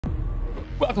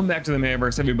Welcome back to the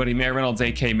Mayverse, everybody. Mayor Reynolds,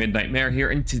 aka Midnight Mayor here,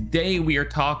 and today we are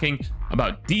talking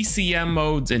about DCM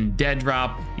modes and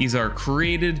DEADROP. These are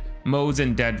created modes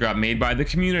in DEADROP made by the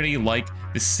community, like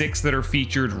the 6 that are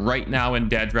featured right now in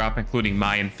DEADROP, including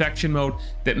My Infection mode,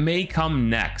 that may come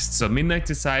next. So Midnight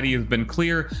Society has been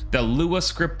clear that LUA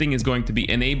scripting is going to be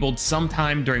enabled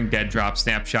sometime during DEADROP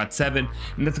Snapshot 7,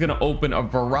 and that's going to open a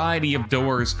variety of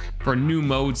doors for new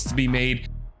modes to be made.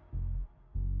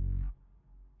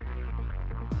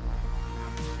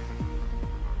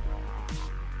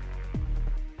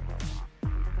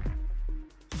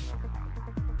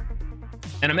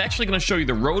 And I'm actually going to show you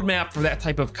the roadmap for that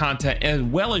type of content, as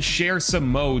well as share some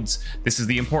modes. This is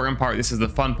the important part, this is the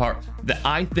fun part, that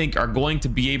I think are going to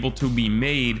be able to be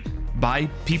made by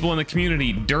people in the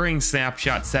community during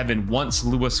Snapshot 7 once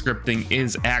LUA scripting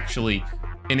is actually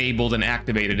enabled and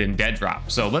activated in DEADROP.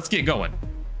 So let's get going.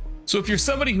 So if you're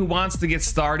somebody who wants to get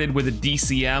started with a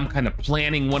DCM, kind of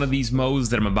planning one of these modes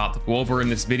that I'm about to go over in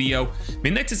this video,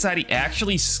 Midnight Society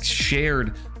actually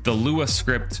shared the LUA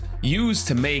script used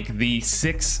to make the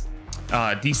 6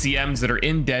 DCMs that are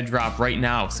in DEADROP right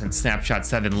now since Snapshot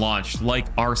 7 launched, like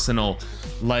Arsenal,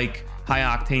 like High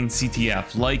Octane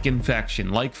CTF, like Infection,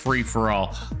 like Free For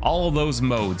all of those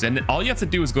modes. And all you have to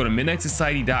do is go to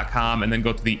midnightsociety.com and then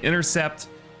go to the Intercept,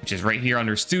 which is right here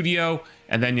under Studio,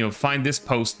 and then you'll find this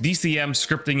post, DCM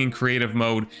scripting in creative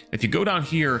mode. If you go down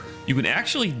here, you can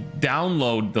actually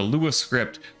download the LUA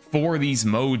script for these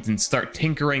modes and start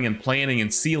tinkering and planning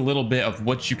and see a little bit of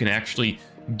what you can actually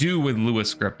do with LUA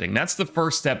scripting. That's the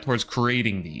first step towards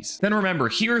creating these. Then remember,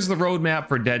 here's the roadmap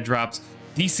for DEADROP's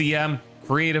DCM,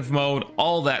 creative mode,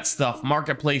 all that stuff,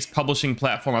 marketplace, publishing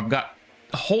platform. I've got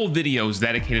whole videos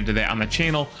dedicated to that on the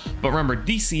channel, but remember,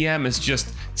 DCM is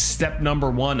just step number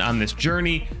 1 on this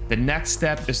journey. The next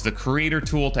step is the creator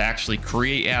tool to actually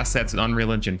create assets in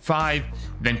Unreal Engine 5,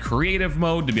 then creative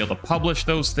mode to be able to publish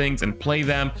those things and play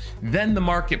them, then the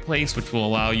marketplace, which will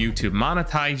allow you to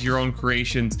monetize your own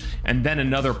creations, and then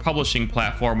another publishing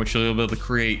platform which you'll be able to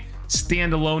create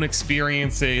standalone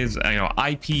experiences,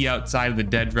 IP outside of the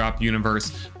DEADROP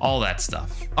universe, all that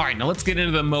stuff. All right, now let's get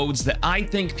into the modes that I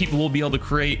think people will be able to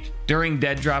create during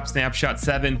DEADROP Snapshot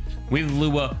 7 with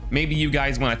LUA. Maybe you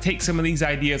guys want to take some of these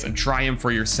ideas and try them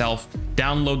for yourself.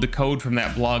 Download the code from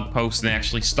that blog post and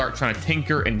actually start trying to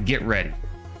tinker and get ready.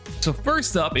 So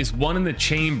first up is One in the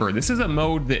Chamber. This is a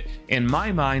mode that, in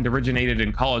my mind, originated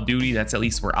in Call of Duty. That's at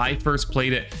least where I first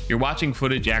played it. You're watching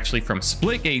footage actually from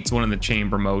Splitgate's One in the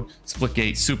Chamber mode.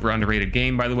 Splitgate, super underrated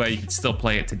game, by the way. You can still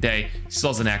play it today.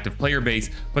 Still has an active player base.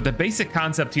 But the basic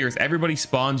concept here is everybody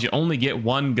spawns, you only get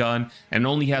one gun, and it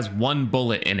only has one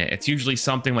bullet in it. It's usually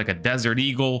something like a Desert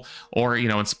Eagle, or, in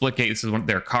Splitgate, this is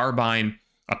their carbine,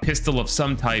 a pistol of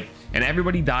some type, and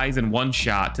everybody dies in one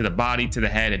shot, to the body, to the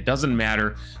head. It doesn't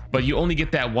matter, but you only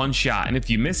get that one shot, and if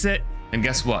you miss it, then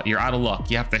guess what? You're out of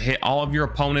luck. You have to hit all of your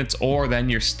opponents, or then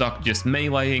you're stuck just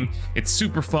meleeing. It's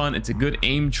super fun. It's a good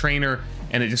aim trainer,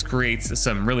 and it just creates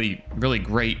some really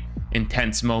great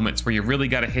intense moments where you really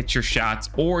got to hit your shots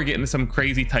or get into some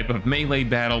crazy type of melee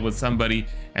battle with somebody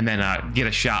and then get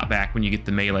a shot back when you get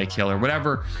the melee kill or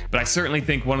whatever. But I certainly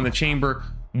think One in the Chamber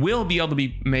will be able to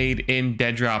be made in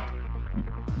DEADROP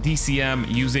DCM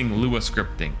using LUA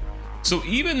scripting. So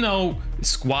even though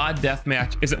Squad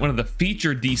Deathmatch isn't one of the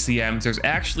featured DCMs, there's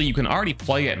actually, you can already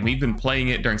play it, and we've been playing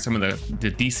it during some of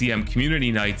the DCM community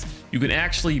nights. You can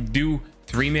actually do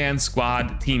 3-man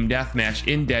squad team deathmatch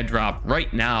in DEADROP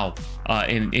right now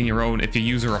in your own, if you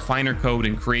use a refiner code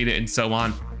and create it and so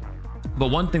on.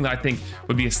 But one thing that I think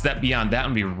would be a step beyond that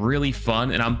and be really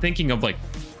fun, and I'm thinking of like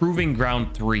Proving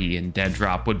Ground 3 in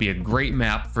DEADROP would be a great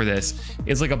map for this.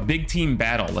 It's like a big team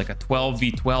battle, like a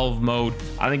 12v12 mode.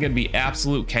 I think it'd be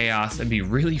absolute chaos. It'd be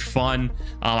really fun.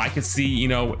 I could see,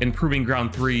 in Proving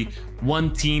Ground 3,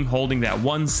 one team holding that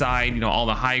one side, all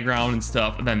the high ground and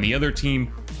stuff, and then the other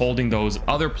team holding those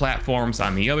other platforms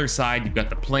on the other side. You've got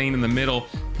the plane in the middle,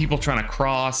 people trying to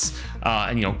cross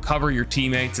and cover your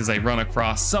teammates as they run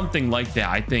across. Something like that,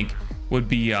 I think, would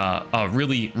be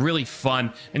really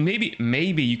fun. And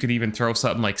maybe you could even throw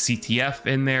something like CTF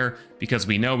in there, because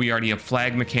we know we already have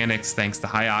flag mechanics thanks to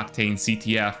High Octane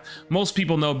CTF. Most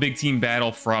people know Big Team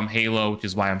Battle from Halo, which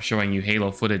is why I'm showing you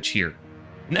Halo footage here.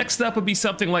 Next up would be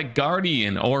something like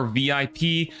Guardian or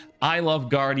VIP. I love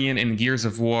Guardian in Gears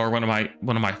of War, one of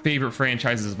my favorite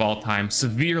franchises of all time.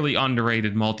 Severely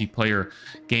underrated multiplayer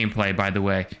gameplay, by the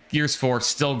way. Gears 4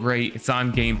 still great. It's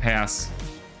on Game Pass.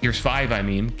 Gears 5, I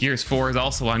mean. Gears 4 is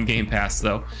also on Game Pass,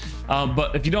 though.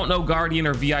 But if you don't know Guardian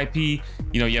or VIP,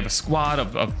 you have a squad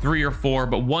of 3 or 4,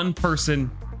 but one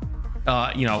person,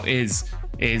 is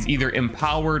is either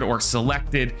empowered or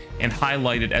selected and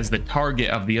highlighted as the target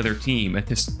of the other team. And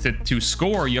to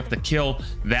score, you have to kill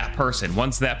that person.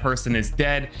 Once that person is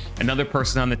dead, another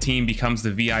person on the team becomes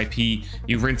the VIP.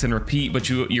 You rinse and repeat, but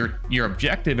your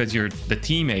objective as the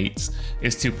teammates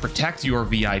is to protect your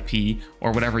VIP,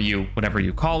 or whatever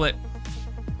you call it.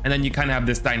 And then you kind of have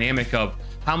this dynamic of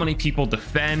how many people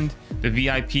defend the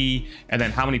VIP, and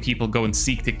then how many people go and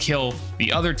seek to kill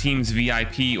the other team's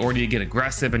VIP, or do you get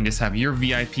aggressive and just have your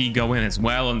VIP go in as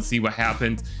well and see what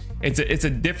happens? It's a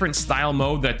different style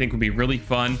mode that I think would be really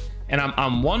fun. And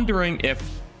I'm wondering if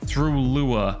through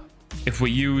Lua, if we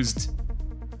use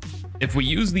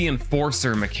the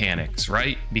enforcer mechanics,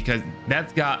 right? Because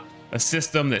that's got a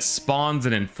system that spawns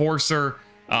an enforcer,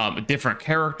 a different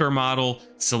character model,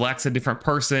 selects a different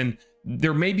person.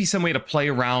 There may be some way to play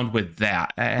around with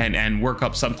that and work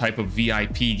up some type of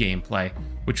VIP gameplay,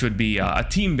 which would be a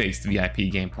team-based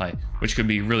VIP gameplay, which could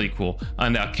be really cool.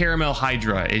 And Caramel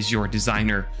Hydra is your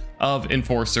designer of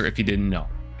Enforcer, if you didn't know.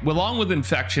 Along with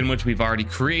Infection, which we've already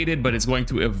created, but it's going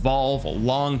to evolve a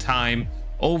long time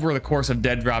over the course of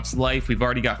DEADROP's life. We've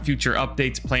already got future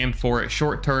updates planned for it,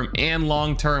 short-term and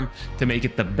long-term, to make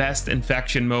it the best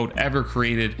Infection mode ever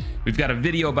created. We've got a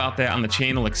video about that on the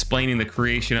channel explaining the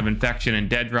creation of Infection and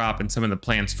DEADROP and some of the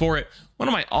plans for it. One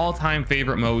of my all-time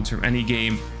favorite modes from any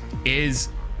game is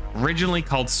originally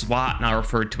called SWAT, now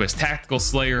referred to as Tactical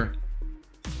Slayer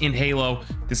in Halo.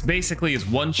 This basically is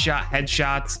one-shot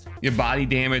headshots. Your body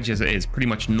damage is pretty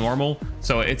much normal,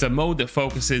 so it's a mode that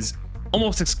focuses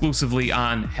almost exclusively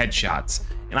on headshots,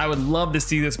 and I would love to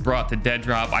see this brought to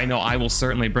DEADROP. I know I will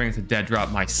certainly bring it to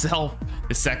DEADROP myself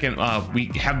the second we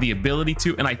have the ability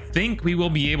to, and I think we will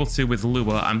be able to with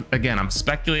Lua. I'm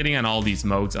speculating on all these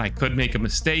modes, and I could make a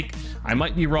mistake. I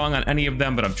might be wrong on any of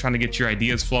them, but I'm trying to get your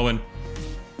ideas flowing.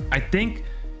 I think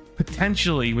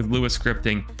potentially with Lua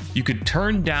scripting, you could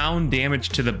turn down damage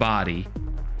to the body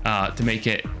to make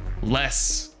it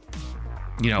less,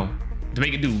 to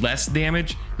make it do less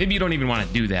damage. Maybe you don't even want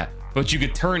to do that, but you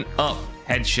could turn up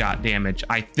headshot damage,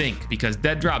 I think, because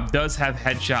DEADROP does have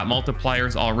headshot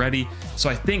multipliers already. So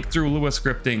I think through Lua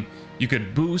scripting, you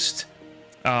could boost,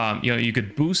 you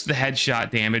could boost the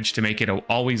headshot damage to make it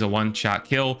always a one-shot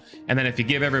kill. And then if you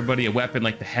give everybody a weapon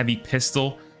like the heavy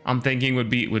pistol, I'm thinking would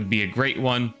be a great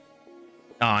one.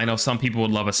 I know some people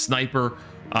would love a sniper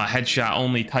headshot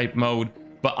only type mode,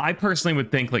 but I personally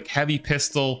would think like heavy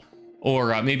pistol,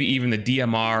 or maybe even the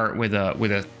DMR with a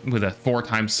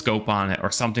 4x scope on it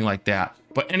or something like that.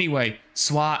 But anyway,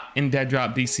 SWAT in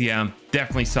DEADROP DCM,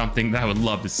 definitely something that I would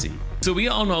love to see. So we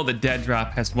all know that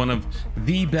DEADROP has one of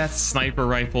the best sniper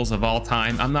rifles of all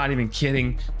time. I'm not even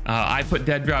kidding. I put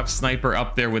DEADROP Sniper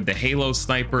up there with the Halo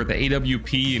Sniper, the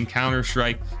AWP in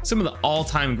Counter-Strike, some of the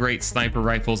all-time great sniper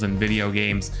rifles in video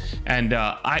games. And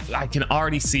I can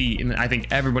already see, and I think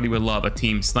everybody would love a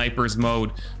Team Snipers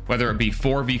mode, whether it be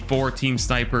 4v4 Team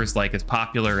Snipers like is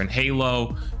popular in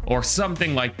Halo, or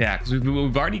something like that, because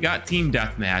we've already got Team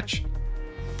Deathmatch.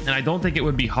 And I don't think it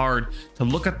would be hard to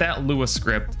look at that Lua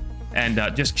script and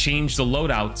just change the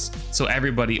loadouts so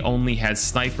everybody only has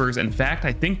snipers. In fact,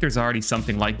 I think there's already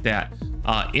something like that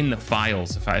in the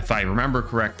files, if I remember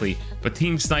correctly. But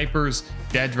Team Snipers,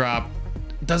 DEADROP,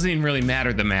 doesn't even really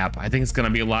matter the map. I think it's going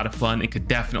to be a lot of fun. It could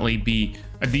definitely be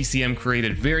a DCM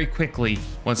created very quickly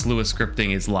once Lua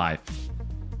scripting is live.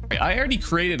 I already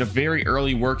created a very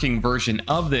early working version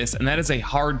of this, and that is a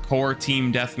hardcore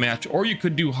team deathmatch, or you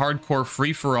could do hardcore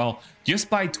free-for-all just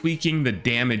by tweaking the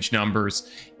damage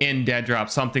numbers in DEADROP,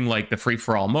 something like the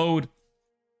free-for-all mode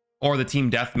or the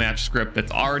team deathmatch script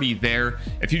that's already there.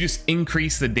 If you just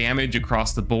increase the damage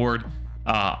across the board,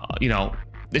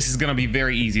 this is going to be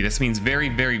very easy. This means very,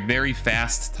 very, very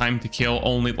fast time to kill,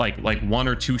 only like 1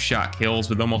 or 2 shot kills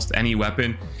with almost any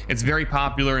weapon. It's very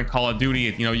popular in Call of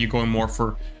Duty. You're going more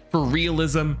for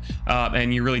realism,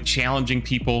 and you're really challenging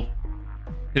people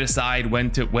to decide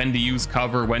when to use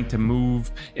cover, when to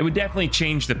move. It would definitely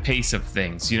change the pace of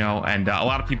things, and a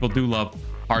lot of people do love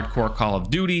hardcore Call of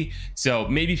Duty, so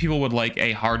maybe people would like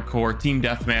a hardcore team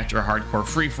deathmatch or hardcore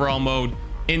free-for-all mode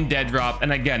in DEADROP.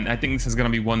 And again, I think this is going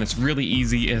to be one that's really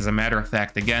easy. As a matter of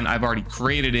fact, again, I've already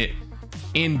created it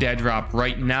in DEADROP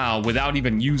right now without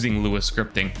even using Lua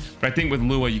scripting, but I think with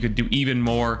Lua you could do even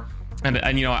more. And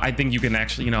I think you can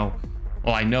actually,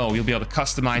 I know you'll be able to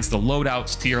customize the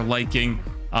loadouts to your liking.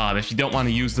 If you don't want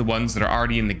to use the ones that are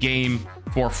already in the game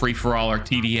for free-for-all or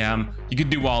TDM, you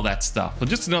could do all that stuff. But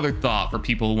just another thought for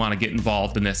people who want to get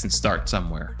involved in this and start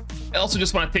somewhere. I also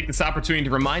just want to take this opportunity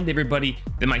to remind everybody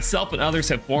that myself and others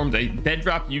have formed a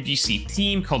DEADROP UGC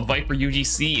team called Viper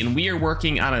UGC, and we are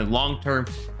working on a long-term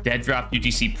DEADROP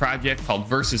UGC project called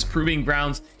Versus Proving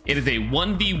Grounds. It is a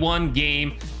 1v1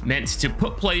 game meant to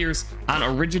put players on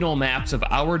original maps of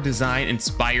our design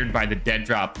inspired by the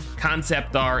DEADROP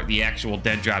concept art, the actual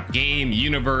DEADROP game,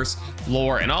 universe,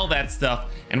 lore, and all that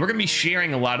stuff. And we're going to be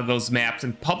sharing a lot of those maps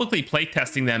and publicly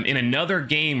playtesting them in another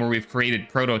game where we've created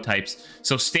prototypes.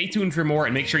 So stay tuned for more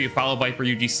and make sure you follow Viper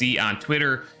UGC on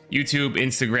Twitter, YouTube,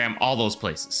 Instagram, all those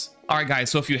places. All right, guys,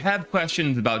 so if you have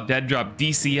questions about DEADROP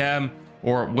DCM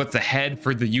or what's ahead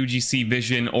for the UGC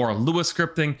vision or LUA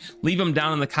scripting, leave them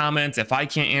down in the comments. If I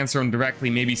can't answer them directly,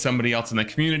 maybe somebody else in the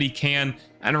community can.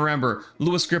 And remember,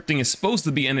 LUA scripting is supposed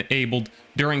to be enabled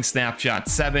during Snapshot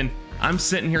 7. I'm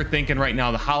sitting here thinking right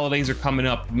now the holidays are coming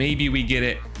up. Maybe we get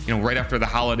it, right after the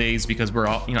holidays, because we're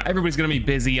all, everybody's gonna be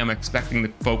busy. I'm expecting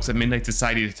the folks at Midnight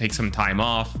Society to take some time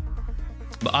off.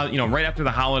 But, right after the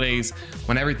holidays,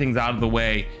 when everything's out of the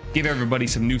way, give everybody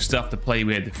some new stuff to play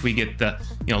with. If we get the,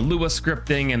 LUA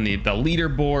scripting and the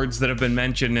leaderboards that have been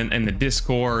mentioned in the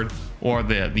Discord, or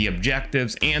the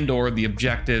objectives or the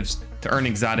objectives to earn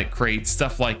exotic crates,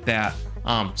 stuff like that.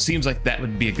 Seems like that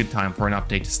would be a good time for an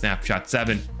update to Snapshot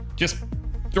 7. Just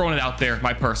throwing it out there,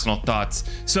 my personal thoughts.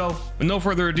 So with no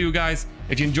further ado, guys,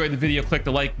 if you enjoyed the video, click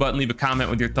the like button, leave a comment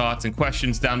with your thoughts and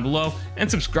questions down below, and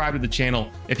subscribe to the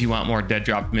channel if you want more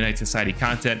DEADROP Midnight Society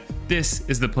content. This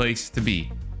is the place to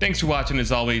be. Thanks for watching.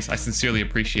 As always, I sincerely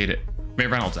appreciate it. May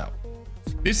Reynolds out.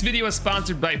 This video is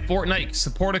sponsored by Fortnite.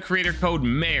 Support a creator code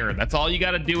MAYOR. That's all you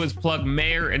got to do is plug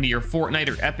MAYOR into your Fortnite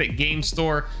or Epic Game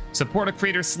Store. Support a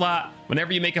creator slot.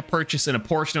 Whenever you make a purchase, and a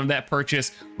portion of that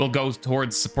purchase will go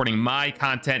towards supporting my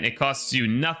content. It costs you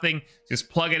nothing. Just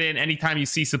plug it in anytime you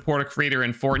see support a creator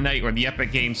in Fortnite or the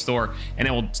Epic Game Store, and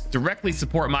it will directly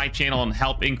support my channel and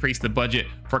help increase the budget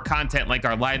for content like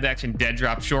our live action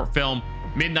DEADROP short film,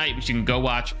 Midnight, which you can go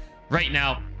watch right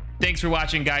now. Thanks for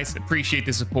watching, guys. Appreciate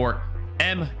the support.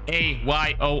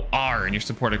 MAYOR in your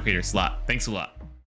support a creator slot. Thanks a lot.